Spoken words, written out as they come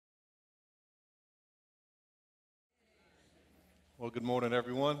Well, good morning,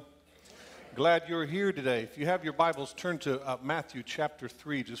 everyone. Glad you're here today. If you have your Bibles, turn to Matthew chapter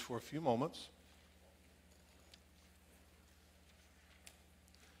 3 just for a few moments.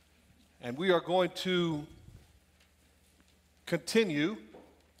 And we are going to continue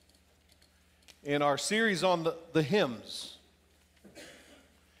in our series on the hymns.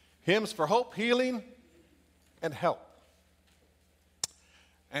 Hymns for hope, healing, and help.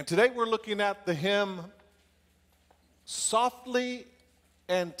 And today we're looking at the hymn, Softly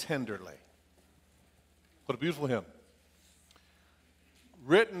and Tenderly. What a beautiful hymn.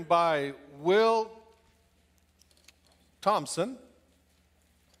 Written by Will Thompson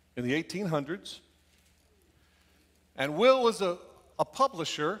in the 1800s. And Will was a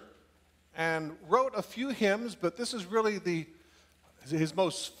publisher and wrote a few hymns, but this is really his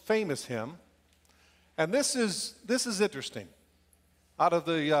most famous hymn. And this is interesting. Out of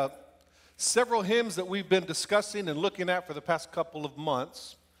the several hymns that we've been discussing and looking at for the past couple of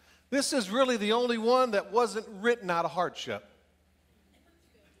months, this is really the only one that wasn't written out of hardship.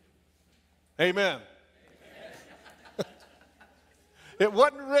 Amen. It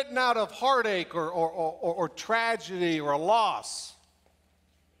wasn't written out of heartache or tragedy or loss.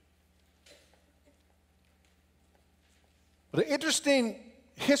 But an interesting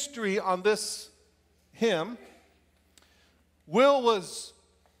history on this hymn. Will was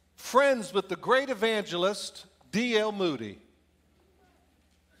friends with the great evangelist D.L. Moody.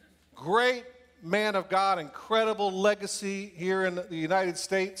 Great man of God, incredible legacy here in the United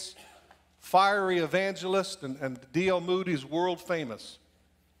States. Fiery evangelist, and D.L. Moody is world famous.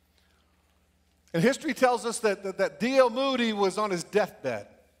 And history tells us that D.L. Moody was on his deathbed.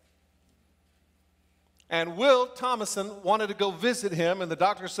 And Will Thompson wanted to go visit him, and the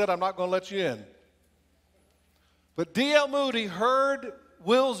doctor said, "I'm not going to let you in." But D.L. Moody heard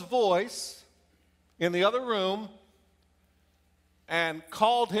Will's voice in the other room and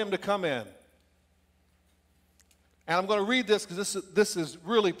called him to come in. And I'm going to read this because this is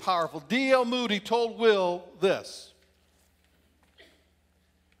really powerful. D.L. Moody told Will this.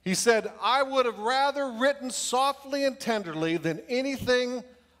 He said, "I would have rather written softly and tenderly than anything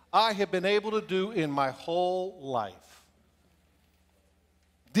I have been able to do in my whole life."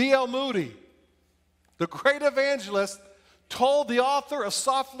 D.L. Moody, the great evangelist, told the author of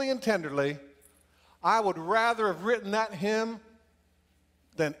Softly and Tenderly, "I would rather have written that hymn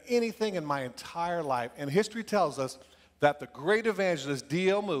than anything in my entire life." And history tells us that the great evangelist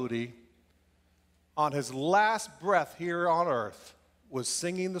D.L. Moody, on his last breath here on earth, was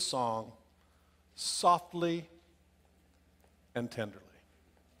singing the song, Softly and Tenderly.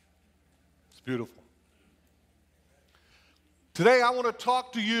 It's beautiful. Today I want to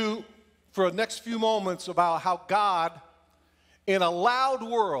talk to you for the next few moments about how God, in a loud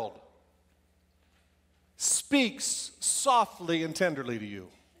world, speaks softly and tenderly to you.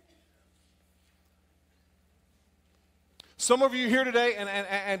 Some of you here today,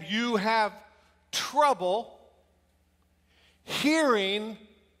 and you have trouble hearing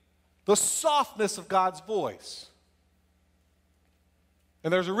the softness of God's voice.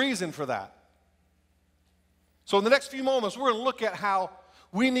 And there's a reason for that. So in the next few moments, we're going to look at how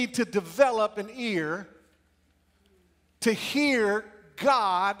we need to develop an ear to hear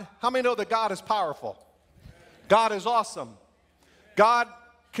God. How many know that God is powerful? God is awesome. God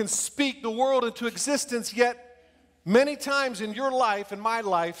can speak the world into existence, yet many times in your life and my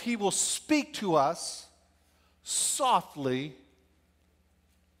life, He will speak to us softly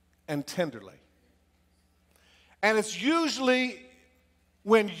and tenderly. And it's usually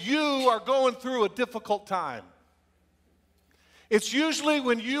when you are going through a difficult time. It's usually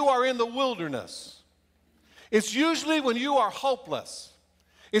when you are in the wilderness. It's usually when you are hopeless.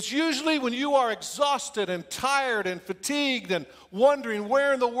 It's usually when you are exhausted and tired and fatigued and wondering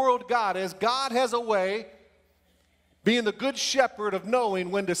where in the world God is. God has a way, being the good shepherd, of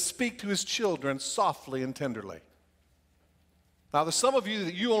knowing when to speak to His children softly and tenderly. Now, there's some of you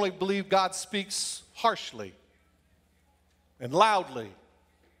that you only believe God speaks harshly and loudly,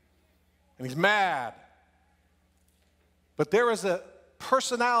 and He's mad. But there is a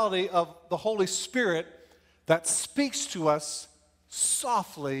personality of the Holy Spirit that speaks to us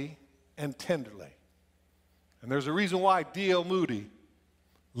softly and tenderly. And there's a reason why D.L. Moody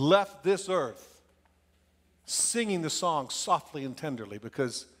left this earth singing the song softly and tenderly,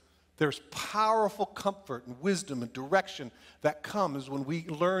 because there's powerful comfort and wisdom and direction that comes when we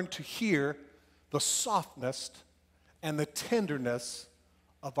learn to hear the softness and the tenderness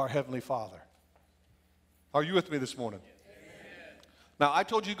of our Heavenly Father. Are you with me this morning? Now, I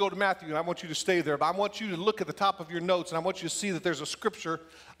told you to go to Matthew, and I want you to stay there, but I want you to look at the top of your notes, and I want you to see that there's a scripture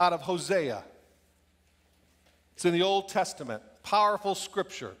out of Hosea. It's in the Old Testament. Powerful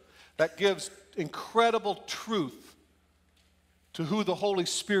scripture that gives incredible truth to who the Holy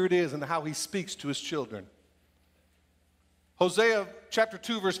Spirit is and how he speaks to his children. Hosea chapter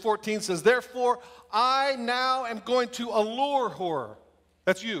 2 verse 14 says, therefore I now am going to allure her.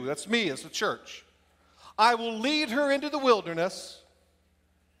 That's you, that's me, it's the church. I will lead her into the wilderness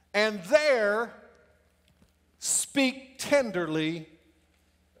and there speak tenderly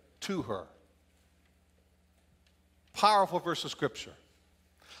to her. Powerful verse of scripture.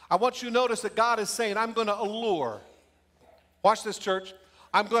 I want you to notice that God is saying, I'm going to allure. Watch this, church.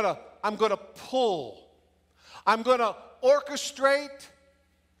 I'm going to pull. I'm going to orchestrate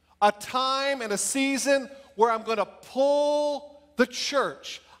a time and a season where I'm going to pull the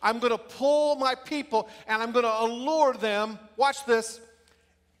church. I'm going to pull my people and I'm going to allure them, watch this,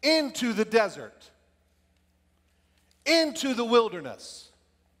 into the desert, into the wilderness.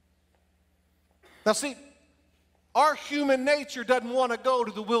 Now see, our human nature doesn't want to go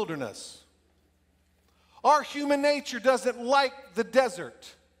to the wilderness. Our human nature doesn't like the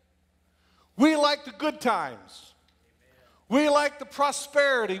desert. We like the good times. We like the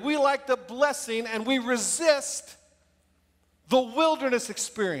prosperity. We like the blessing, and we resist the wilderness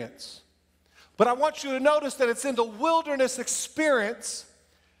experience. But I want you to notice that it's in the wilderness experience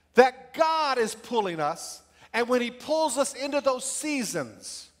that God is pulling us, and when he pulls us into those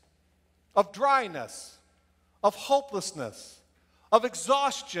seasons of dryness, of hopelessness, of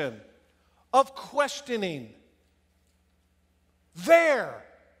exhaustion, of questioning, there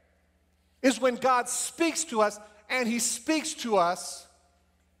is when God speaks to us, and he speaks to us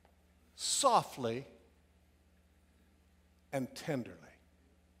softly and tenderly.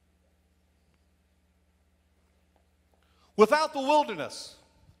 Without the wilderness,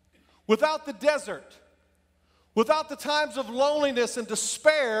 without the desert, without the times of loneliness and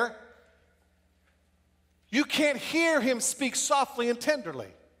despair, you can't hear him speak softly and tenderly.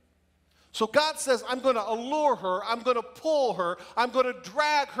 So God says, I'm going to allure her, I'm going to pull her, I'm going to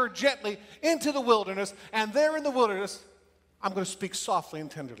drag her gently into the wilderness, and there in the wilderness, I'm going to speak softly and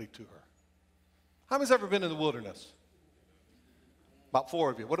tenderly to her. How many's ever been in the wilderness? About 4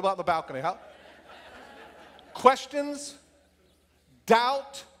 of you. What about the balcony? How? Questions,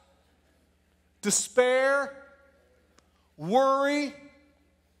 doubt, despair, worry,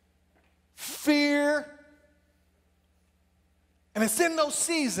 fear. And it's in those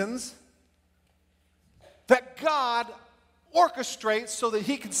seasons that God orchestrates so that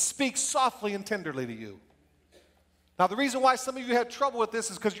he can speak softly and tenderly to you. Now, the reason why some of you had trouble with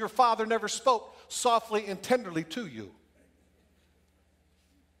this is because your father never spoke softly and tenderly to you.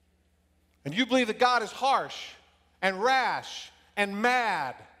 And you believe that God is harsh and rash and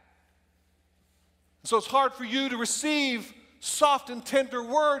mad. So it's hard for you to receive soft and tender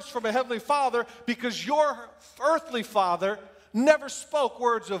words from a heavenly Father because your earthly father never spoke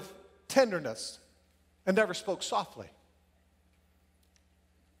words of tenderness and never spoke softly.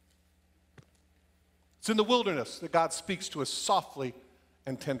 It's in the wilderness that God speaks to us softly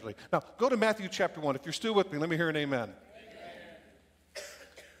and tenderly. Now, go to Matthew chapter 1. If you're still with me, let me hear an amen. Amen.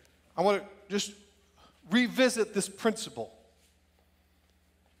 I want to just revisit this principle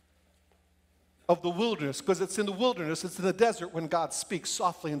of the wilderness, because it's in the wilderness, it's in the desert when God speaks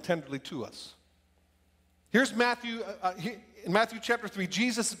softly and tenderly to us. Here's Matthew, in Matthew chapter 3,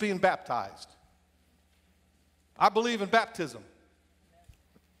 Jesus is being baptized. I believe in baptism.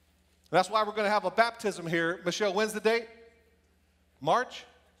 That's why we're going to have a baptism here. Michelle, when's the date? March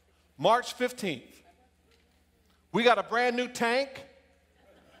 15th. We got a brand new tank.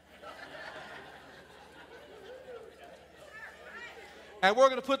 And we're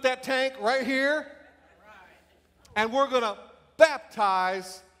going to put that tank right here. And we're going to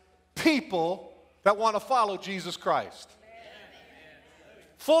baptize people that want to follow Jesus Christ.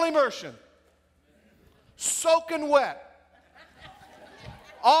 Full immersion. Soaking wet.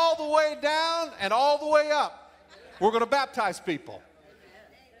 All the way down and all the way up. We're going to baptize people.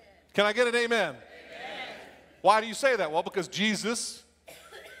 Can I get an amen? Amen? Why do you say that? Well, because Jesus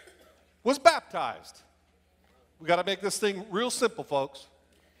was baptized. We got to make this thing real simple, folks.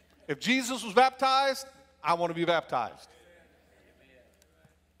 If Jesus was baptized, I want to be baptized.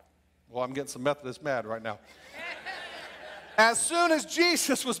 Well, I'm getting some Methodists mad right now. As soon as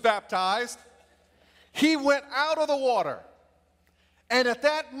Jesus was baptized, he went out of the water. And at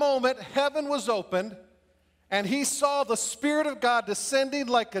that moment, heaven was opened, and he saw the Spirit of God descending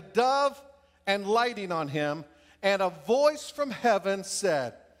like a dove and lighting on him. And a voice from heaven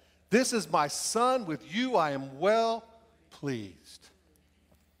said, "This is my Son, with you I am well pleased."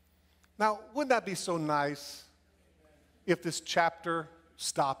 Now, wouldn't that be so nice if this chapter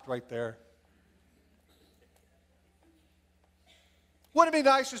stopped right there? Wouldn't it be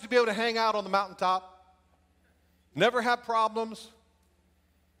nice just to be able to hang out on the mountaintop? Never have problems,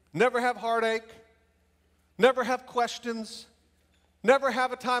 never have heartache, never have questions, never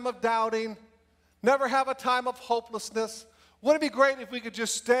have a time of doubting, never have a time of hopelessness. Wouldn't it be great if we could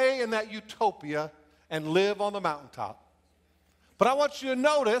just stay in that utopia and live on the mountaintop? But I want you to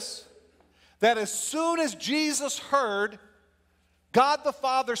notice that as soon as Jesus heard God the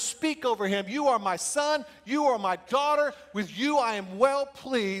Father speak over him, "You are my son, you are my daughter, with you I am well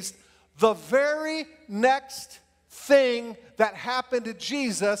pleased," the very next thing that happened to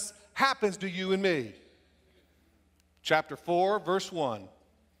Jesus happens to you and me. Chapter 4, verse 1.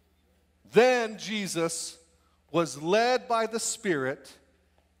 Then Jesus was led by the Spirit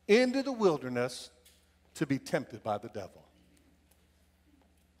into the wilderness to be tempted by the devil.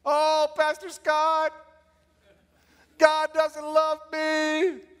 Oh, Pastor Scott, God doesn't love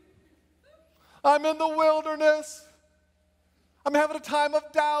me. I'm in the wilderness. I'm having a time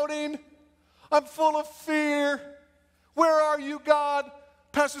of doubting. I'm full of fear. Where are you, God?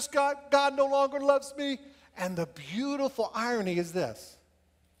 Pastor Scott, God no longer loves me. And the beautiful irony is this,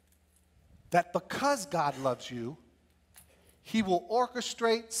 that because God loves you, he will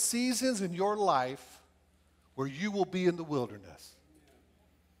orchestrate seasons in your life where you will be in the wilderness.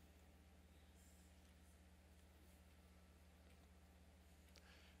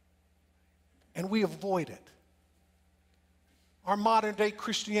 And we avoid it. Our modern day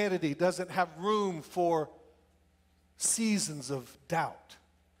Christianity doesn't have room for seasons of doubt,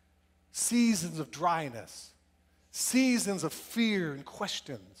 seasons of dryness, seasons of fear and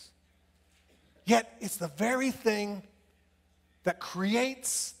questions. Yet it's the very thing that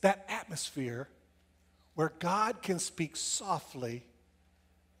creates that atmosphere where God can speak softly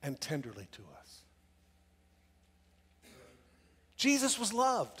and tenderly to us. Jesus was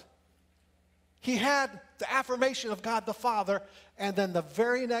loved. He had the affirmation of God the Father, and then the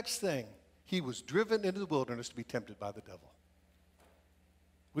very next thing, he was driven into the wilderness to be tempted by the devil.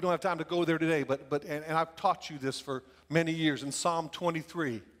 We don't have time to go there today, but I've taught you this for many years. In Psalm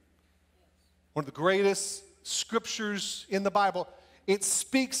 23, one of the greatest scriptures in the Bible, it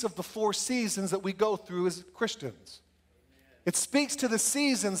speaks of the 4 seasons that we go through as Christians. It speaks to the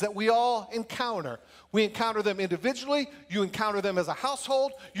seasons that we all encounter. We encounter them individually. You encounter them as a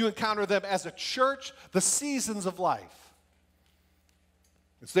household. You encounter them as a church. The seasons of life.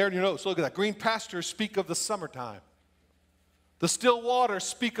 It's there in your notes. Look at that. Green pastures speak of the summertime. The still waters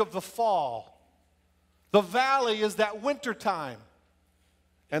speak of the fall. The valley is that winter time.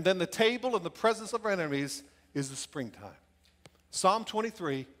 And then the table in the presence of our enemies is the springtime. Psalm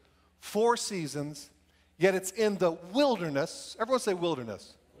 23, 4 seasons. Yet it's in the wilderness, everyone say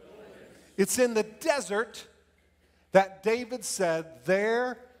wilderness. It's in the desert that David said,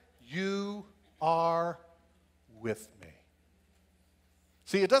 "There you are with me."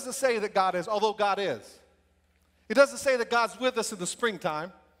 See, it doesn't say that God is, although God is. It doesn't say that God's with us in the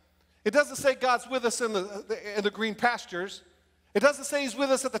springtime. It doesn't say God's with us in the green pastures. It doesn't say he's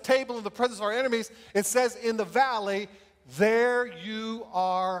with us at the table in the presence of our enemies. It says in the valley, "There you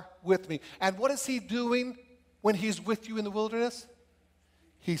are with me." And what is he doing when he's with you in the wilderness?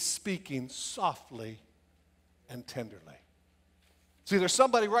 He's speaking softly and tenderly. See, there's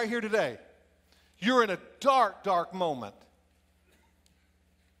somebody right here today. You're in a dark, dark moment.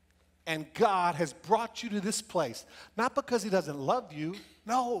 And God has brought you to this place, not because he doesn't love you.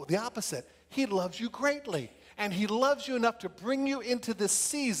 No, the opposite. He loves you greatly. And he loves you enough to bring you into this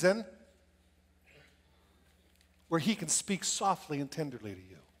season where he can speak softly and tenderly to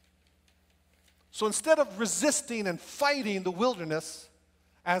you. So instead of resisting and fighting the wilderness,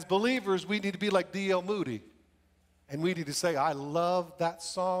 as believers, we need to be like D.L. Moody. And we need to say, "I love that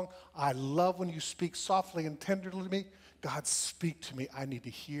song. I love when you speak softly and tenderly to me. God, speak to me. I need to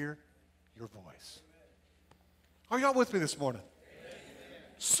hear your voice." Are y'all with me this morning?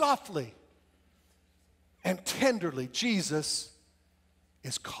 Amen. Softly and tenderly, Jesus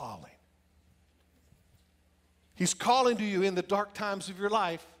is calling. He's calling to you in the dark times of your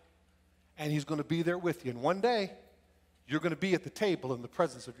life, and he's going to be there with you. And one day, you're going to be at the table in the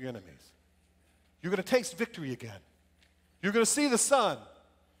presence of your enemies. You're going to taste victory again. You're going to see the sun.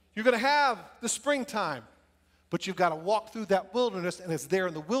 You're going to have the springtime. But you've got to walk through that wilderness, and it's there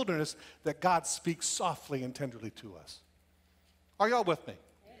in the wilderness that God speaks softly and tenderly to us. Are y'all with me?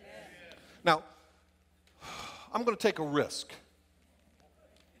 Amen. Now, I'm going to take a risk.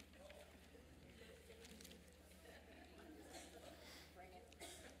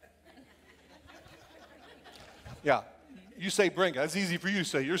 Yeah, you say bring it. That's easy for you to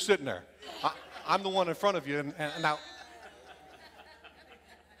say. You're sitting there. I'm the one in front of you. And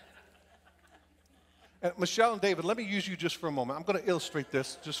And Michelle and David, let me use you just for a moment. I'm going to illustrate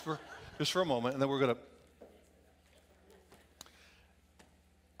this just for a moment, and then we're going to.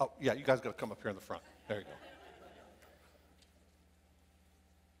 Oh, yeah, you guys got to come up here in the front. There you go.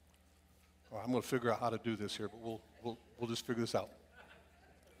 All right, I'm going to figure out how to do this here, but we'll just figure this out.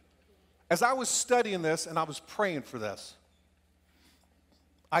 As I was studying this and I was praying for this,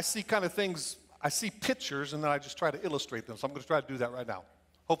 I see kind of things, I see pictures, and then I just try to illustrate them. So I'm going to try to do that right now.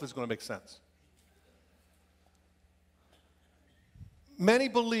 Hopefully it's going to make sense. Many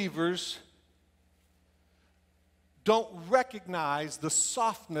believers don't recognize the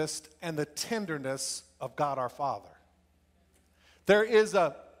softness and the tenderness of God our Father. There's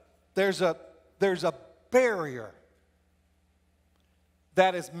a barrier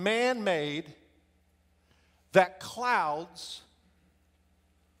that is man-made that clouds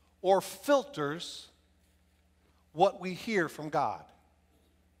or filters what we hear from God.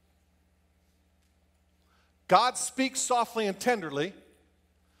 God speaks softly and tenderly,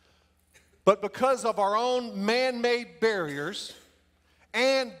 but because of our own man-made barriers,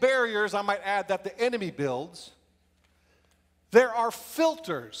 and barriers, I might add, that the enemy builds, there are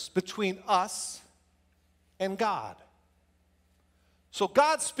filters between us and God. So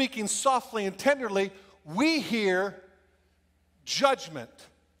God speaking softly and tenderly, we hear judgment,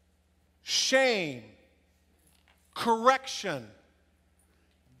 shame, correction,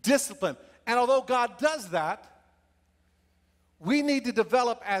 discipline. And although God does that, we need to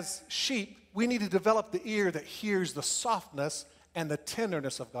develop as sheep, we need to develop the ear that hears the softness and the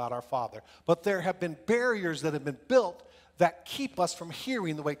tenderness of God our Father. But there have been barriers that have been built that keep us from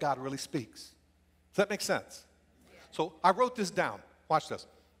hearing the way God really speaks. Does that make sense? So I wrote this down. Watch this.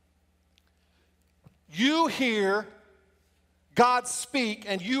 You hear God speak,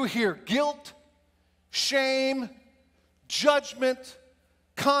 and you hear guilt, shame, judgment,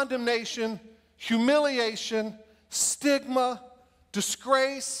 condemnation, humiliation, stigma,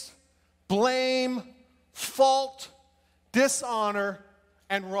 disgrace, blame, fault, dishonor,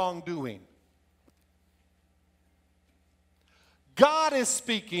 and wrongdoing. God is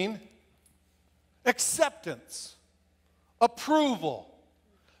speaking acceptance, approval,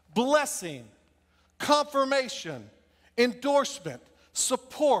 blessing, confirmation, endorsement,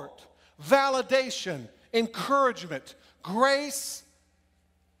 support, validation, encouragement, grace,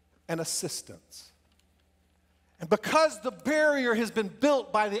 and assistance. And because the barrier has been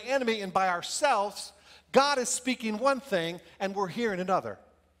built by the enemy and by ourselves, God is speaking one thing and we're hearing another.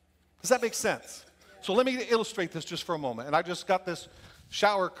 Does that make sense? So let me illustrate this just for a moment. And I just got this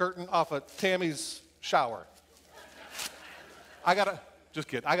shower curtain off of Tammy's shower. I got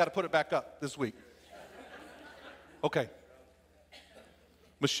to put it back up this week. Okay.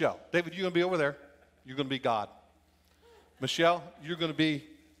 Michelle. David, you're going to be over there. You're going to be God. Michelle, you're going to be,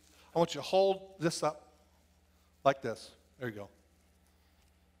 I want you to hold this up like this. There you go.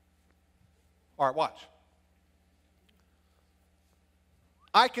 All right, watch.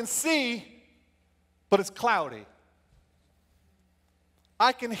 I can see, but it's cloudy.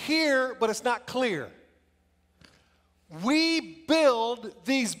 I can hear, but it's not clear. We build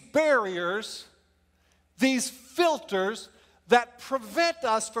these barriers, these filters that prevent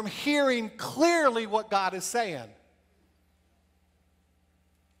us from hearing clearly what God is saying.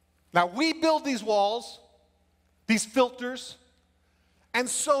 Now, we build these walls, these filters, and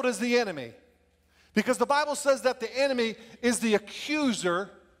so does the enemy. Because the Bible says that the enemy is the accuser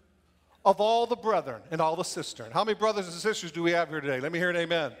of all the brethren and all the sisters. How many brothers and sisters do we have here today? Let me hear an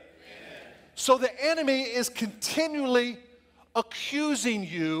amen. Amen. So the enemy is continually accusing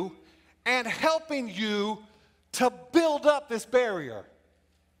you and helping you to build up this barrier.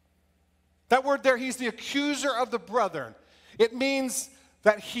 That word there, he's the accuser of the brethren. It means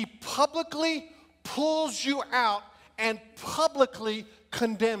that he publicly pulls you out and publicly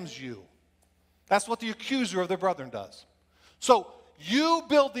condemns you. That's what the accuser of the brethren does. So you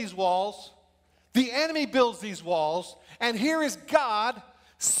build these walls, the enemy builds these walls, and here is God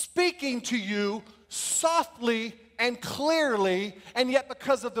speaking to you softly and clearly, and yet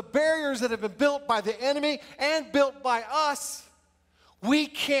because of the barriers that have been built by the enemy and built by us, we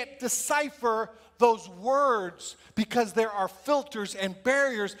can't decipher those words because there are filters and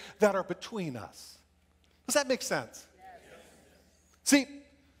barriers that are between us. Does that make sense? Yes. See,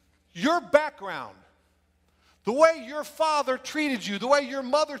 your background, the way your father treated you, the way your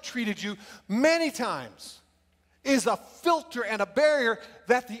mother treated you, many times is a filter and a barrier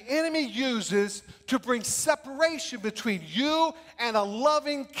that the enemy uses to bring separation between you and a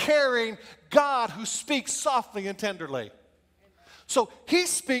loving, caring God who speaks softly and tenderly. So he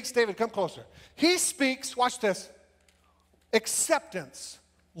speaks, David, come closer. He speaks, watch this, acceptance,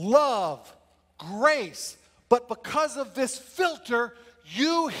 love, grace. But because of this filter,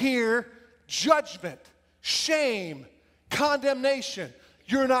 you hear judgment, shame, condemnation.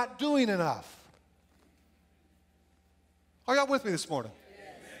 You're not doing enough. Are y'all with me this morning?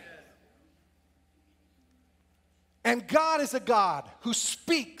 And God is a God who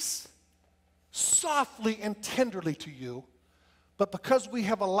speaks softly and tenderly to you, but because we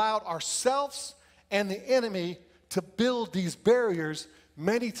have allowed ourselves and the enemy to build these barriers,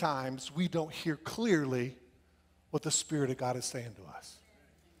 many times we don't hear clearly what the Spirit of God is saying to us.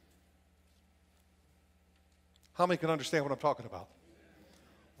 How many can understand what I'm talking about?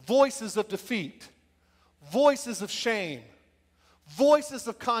 Voices of defeat, voices of shame, voices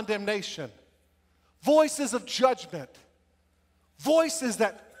of condemnation, voices of judgment, voices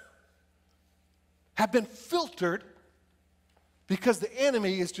that have been filtered because the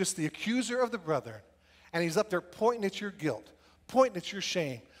enemy is just the accuser of the brethren, and he's up there pointing at your guilt, pointing at your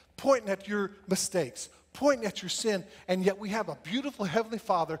shame, pointing at your mistakes, pointing at your sin, and yet we have a beautiful Heavenly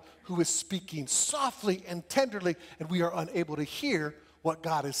Father who is speaking softly and tenderly, and we are unable to hear what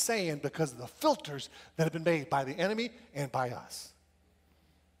God is saying because of the filters that have been made by the enemy and by us.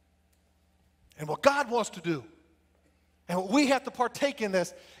 And what God wants to do, and what we have to partake in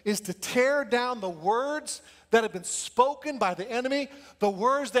this, is to tear down the words that have been spoken by the enemy, the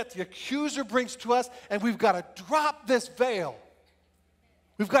words that the accuser brings to us, and we've got to drop this veil.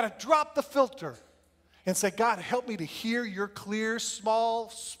 We've got to drop the filter and say, God, help me to hear your clear, small,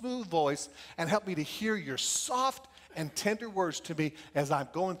 smooth voice, and help me to hear your soft and tender words to me as I'm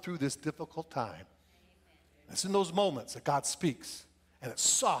going through this difficult time. It's in those moments that God speaks, and it's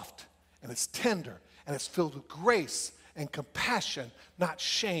soft, and it's tender, and it's filled with grace and compassion, not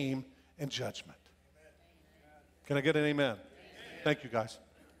shame and judgment. Can I get an amen? Thank you, guys.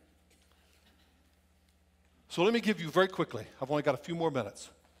 So let me give you very quickly, I've only got a few more minutes.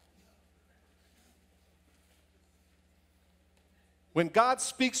 When God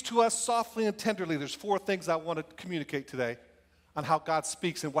speaks to us softly and tenderly, there's 4 things I want to communicate today on how God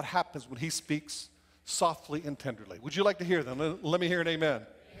speaks and what happens when he speaks softly and tenderly. Would you like to hear them? Let me hear an amen. Amen.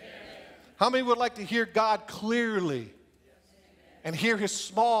 How many would like to hear God clearly and hear his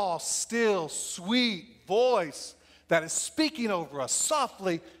small, still, sweet voice that is speaking over us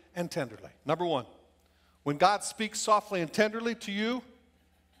softly and tenderly? Number 1, when God speaks softly and tenderly to you,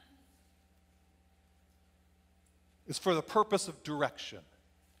 it's for the purpose of direction.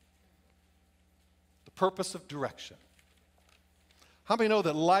 The purpose of direction. How many know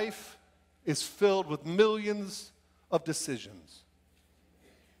that life is filled with millions of decisions?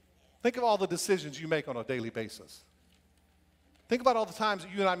 Think of all the decisions you make on a daily basis. Think about all the times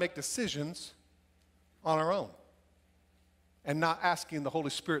that you and I make decisions on our own and not asking the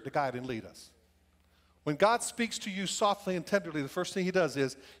Holy Spirit to guide and lead us. When God speaks to you softly and tenderly, the first thing he does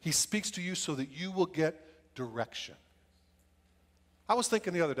is he speaks to you so that you will get direction. I was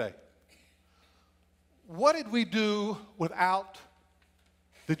thinking the other day, what did we do without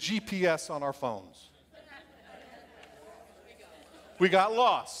the GPS on our phones? We got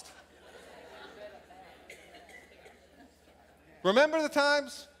lost. Remember the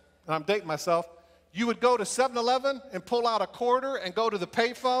times, and I'm dating myself, you would go to 7-Eleven and pull out a quarter and go to the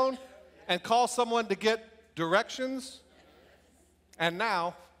payphone and call someone to get directions? And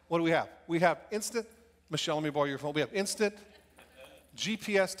now, what do we have? We have instant, Michelle, let me borrow your phone. We have instant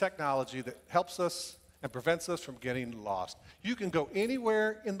GPS technology that helps us and prevents us from getting lost. You can go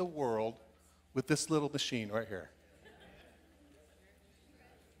anywhere in the world with this little machine right here.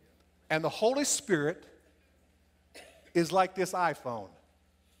 And the Holy Spirit is like this iPhone.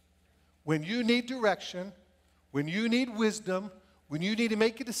 When you need direction, when you need wisdom, when you need to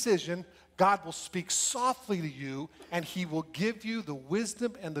make a decision, God will speak softly to you, and he will give you the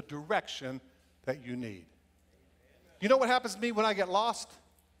wisdom and the direction that you need. You know what happens to me when I get lost?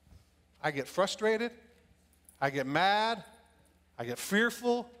 I get frustrated, I get mad, I get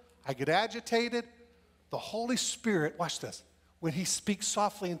fearful, I get agitated. The Holy Spirit, watch this, when he speaks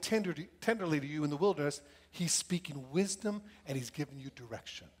softly and tenderly to you in the wilderness, he's speaking wisdom and he's giving you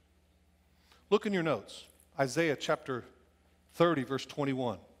direction. Look in your notes, Isaiah chapter 30, verse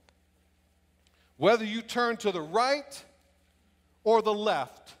 21. Whether you turn to the right or the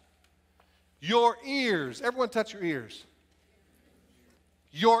left, your ears, everyone touch your ears.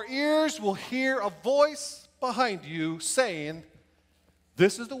 Your ears will hear a voice behind you saying,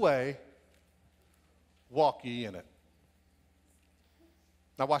 this is the way, walk ye in it.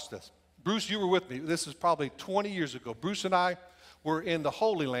 Now watch this. Bruce, you were with me. This is probably 20 years ago. Bruce and I were in the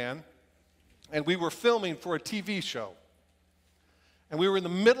Holy Land, and we were filming for a TV show. And we were in the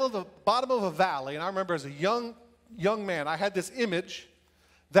middle of the bottom of a valley, and I remember as a young man, I had this image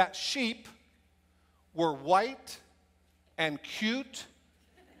that sheep were white and cute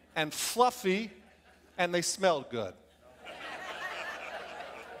and fluffy, and they smelled good.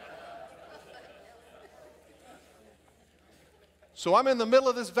 So I'm in the middle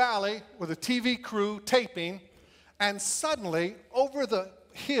of this valley with a TV crew taping, and suddenly over the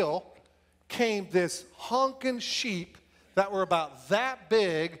hill came this honking sheep that were about that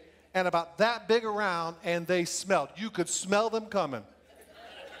big and about that big around, and they smelled. You could smell them coming.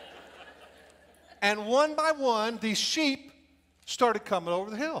 And one by one, these sheep started coming over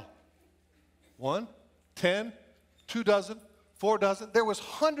the hill. 1, 10, 2 dozen, 4 dozen. There was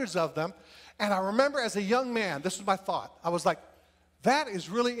hundreds of them. And I remember as a young man, this was my thought. I was like, that is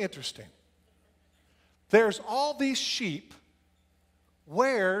really interesting. There's all these sheep.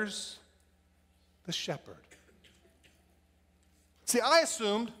 Where's the shepherd? See, I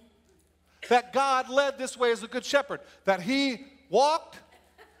assumed that God led this way as a good shepherd, that he walked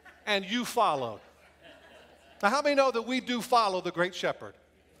and you followed. Now, how many know that we do follow the great shepherd?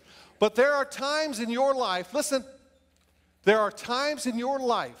 But there are times in your life, listen, there are times in your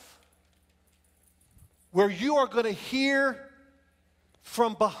life where you are going to hear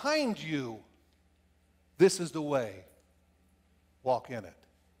from behind you, this is the way, walk in it.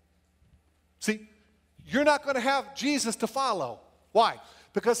 See, you're not going to have Jesus to follow. Why?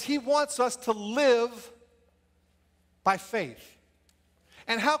 Because he wants us to live by faith.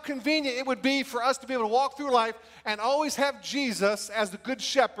 And how convenient it would be for us to be able to walk through life and always have Jesus as the good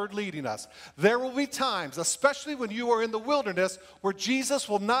shepherd leading us. There will be times, especially when you are in the wilderness, where Jesus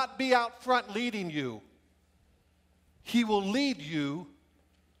will not be out front leading you. He will lead you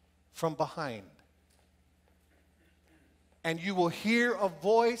from behind. And you will hear a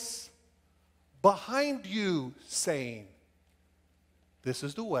voice behind you saying, this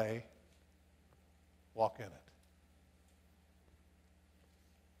is the way, walk in it.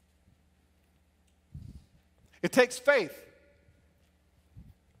 It takes faith.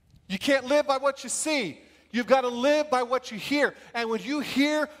 You can't live by what you see. You've got to live by what you hear. And when you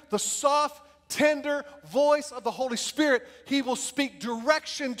hear the soft, tender voice of the Holy Spirit, he will speak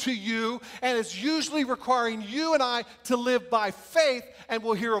direction to you, and it's usually requiring you and I to live by faith, and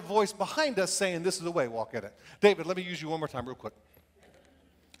we'll hear a voice behind us saying, this is the way, walk in it. David, let me use you one more time real quick.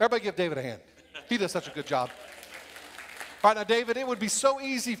 Everybody give David a hand. He does such a good job. All right, now, David, it would be so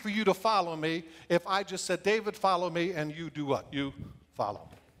easy for you to follow me if I just said, David, follow me, and you do what? You follow.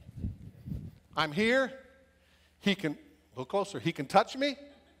 I'm here. He can, a little closer, he can touch me.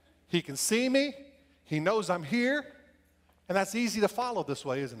 He can see me. He knows I'm here. And that's easy to follow this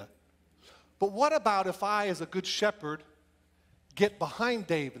way, isn't it? But what about if I, as a good shepherd, get behind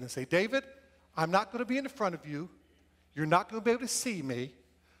David and say, David, I'm not going to be in front of you. You're not going to be able to see me,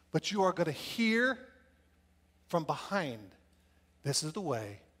 but you are going to hear from behind, this is the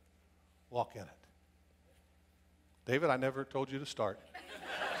way, walk in it. David, I never told you to start.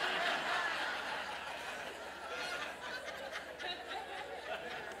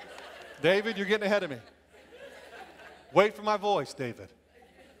 David, you're getting ahead of me. Wait for my voice, David.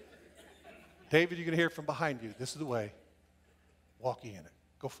 David, you're going to hear from behind you. This is the way, walk ye in it.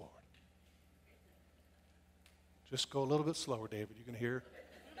 Go forward. Just go a little bit slower, David. You're going to hear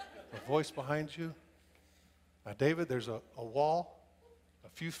a voice behind you. Now, David, there's a wall a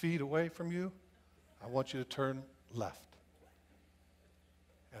few feet away from you. I want you to turn left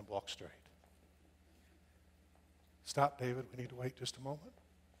and walk straight. Stop, David. We need to wait just a moment.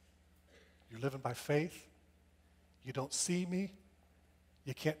 You're living by faith. You don't see me.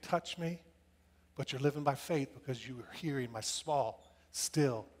 You can't touch me. But you're living by faith because you are hearing my small,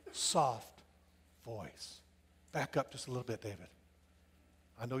 still, soft voice. Back up just a little bit, David.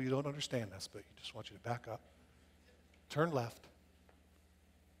 I know you don't understand this, but I just want you to back up. Turn left,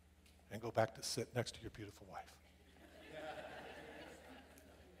 and go back to sit next to your beautiful wife.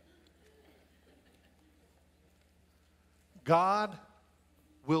 God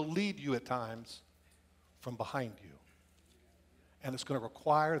will lead you at times from behind you. And it's going to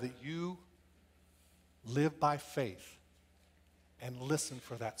require that you live by faith and listen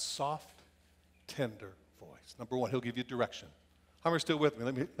for that soft, tender voice. Number one, he'll give you direction. How many are still with me?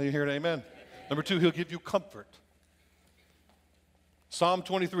 Let me hear an amen. Number two, he'll give you comfort. Psalm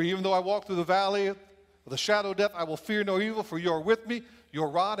 23, even though I walk through the valley of the shadow of death, I will fear no evil, for you are with me. Your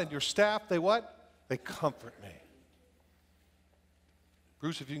rod and your staff, they what? They comfort me.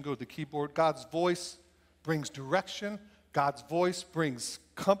 Bruce, if you can go to the keyboard. God's voice brings direction. God's voice brings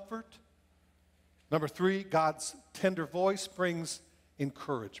comfort. Number three, God's tender voice brings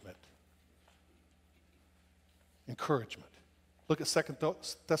encouragement. Encouragement. Look at 2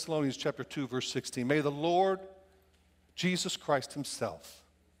 Thessalonians chapter 2, verse 16. May the Lord Jesus Christ himself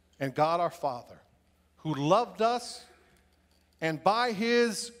and God our Father, who loved us, and by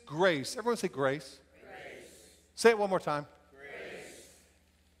his grace, everyone say grace. Grace. Say it one more time. Grace.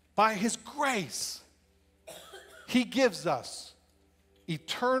 By his grace, he gives us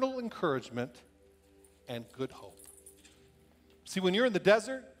eternal encouragement and good hope. See, when you're in the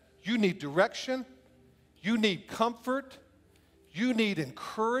desert, you need direction, you need comfort, you need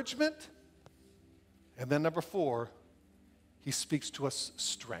encouragement. And then number 4, he speaks to us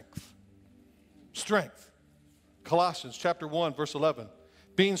strength. Strength. Colossians chapter 1, verse 11.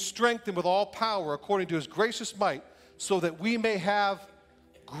 Being strengthened with all power according to his gracious might, so that we may have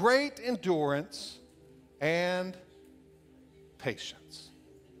great endurance and patience.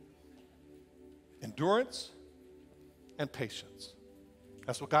 Endurance and patience.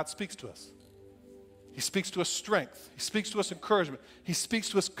 That's what God speaks to us. He speaks to us strength. He speaks to us encouragement. He speaks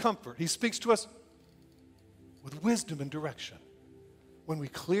to us comfort. He speaks to us with wisdom and direction. When we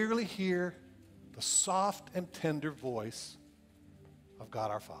clearly hear the soft and tender voice of God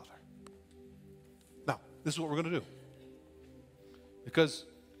our Father. Now, this is what we're going to do. Because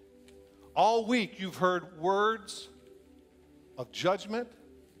all week you've heard words of judgment,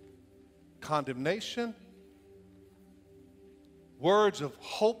 condemnation, words of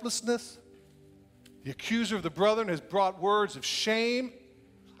hopelessness. The accuser of the brethren has brought words of shame.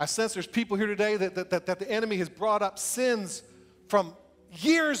 I sense there's people here today that the enemy has brought up sins from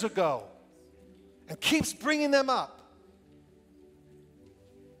years ago and keeps bringing them up.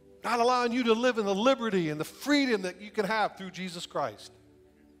 Not allowing you to live in the liberty and the freedom that you can have through Jesus Christ.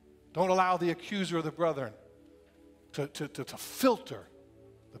 Don't allow the accuser of the brethren to filter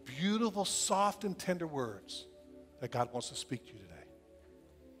the beautiful, soft, and tender words that God wants to speak to you today.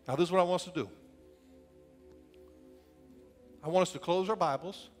 Now, this is what I want us to do. I want us to close our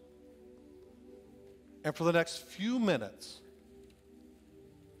Bibles, and for the next few minutes,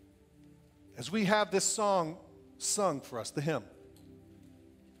 as we have this song sung for us, the hymn,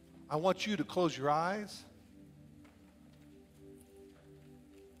 I want you to close your eyes.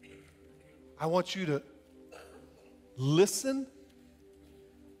 I want you to listen.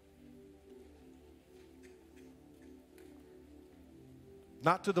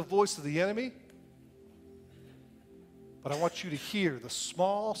 Not to the voice of the enemy, but I want you to hear the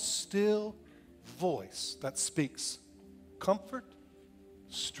small, still voice that speaks comfort,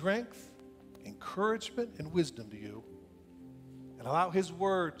 strength, encouragement, and wisdom to you. And allow his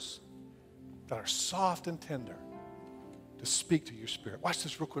words that are soft and tender to speak to your spirit. Watch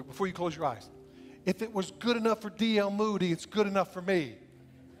this real quick before you close your eyes. If it was good enough for D.L. Moody, it's good enough for me.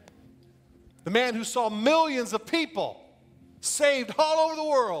 The man who saw millions of people saved all over the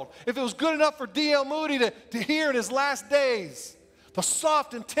world. If it was good enough for D.L. Moody to hear in his last days the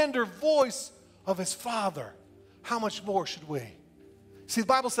soft and tender voice of his Father, how much more should we? See, the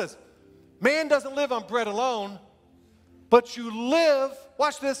Bible says, man doesn't live on bread alone, but you live,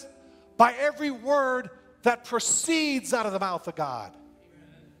 watch this, by every word that proceeds out of the mouth of God.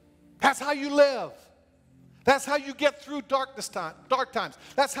 That's how you live. That's how you get through dark times.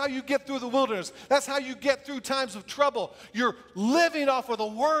 That's how you get through the wilderness. That's how you get through times of trouble. You're living off of the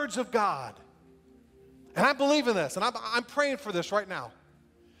words of God. And I believe in this, and I'm praying for this right now,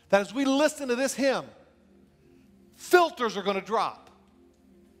 that as we listen to this hymn, filters are going to drop.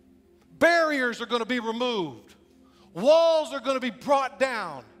 Barriers are going to be removed. Walls are going to be brought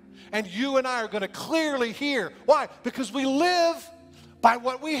down. And you and I are going to clearly hear. Why? Because we live by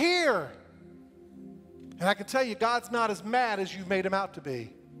what we hear. And I can tell you, God's not as mad as you've made him out to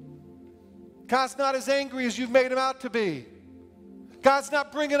be. God's not as angry as you've made him out to be. God's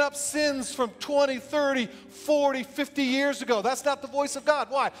not bringing up sins from 20, 30, 40, 50 years ago. That's not the voice of God.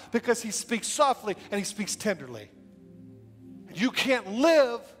 Why? Because he speaks softly and he speaks tenderly. You can't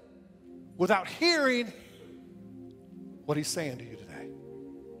live without hearing what he's saying to you today.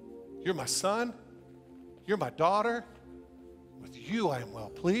 You're my son. You're my daughter. With you I am well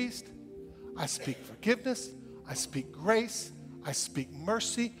pleased. I speak forgiveness. I speak grace. I speak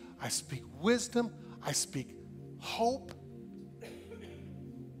mercy. I speak wisdom. I speak hope.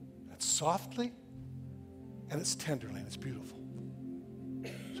 It's softly and it's tenderly and it's beautiful.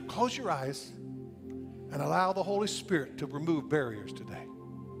 So close your eyes and allow the Holy Spirit to remove barriers today.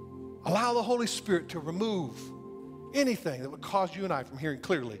 Allow the Holy Spirit to remove anything that would cause you and I from hearing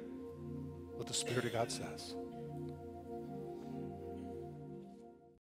clearly what the Spirit of God says.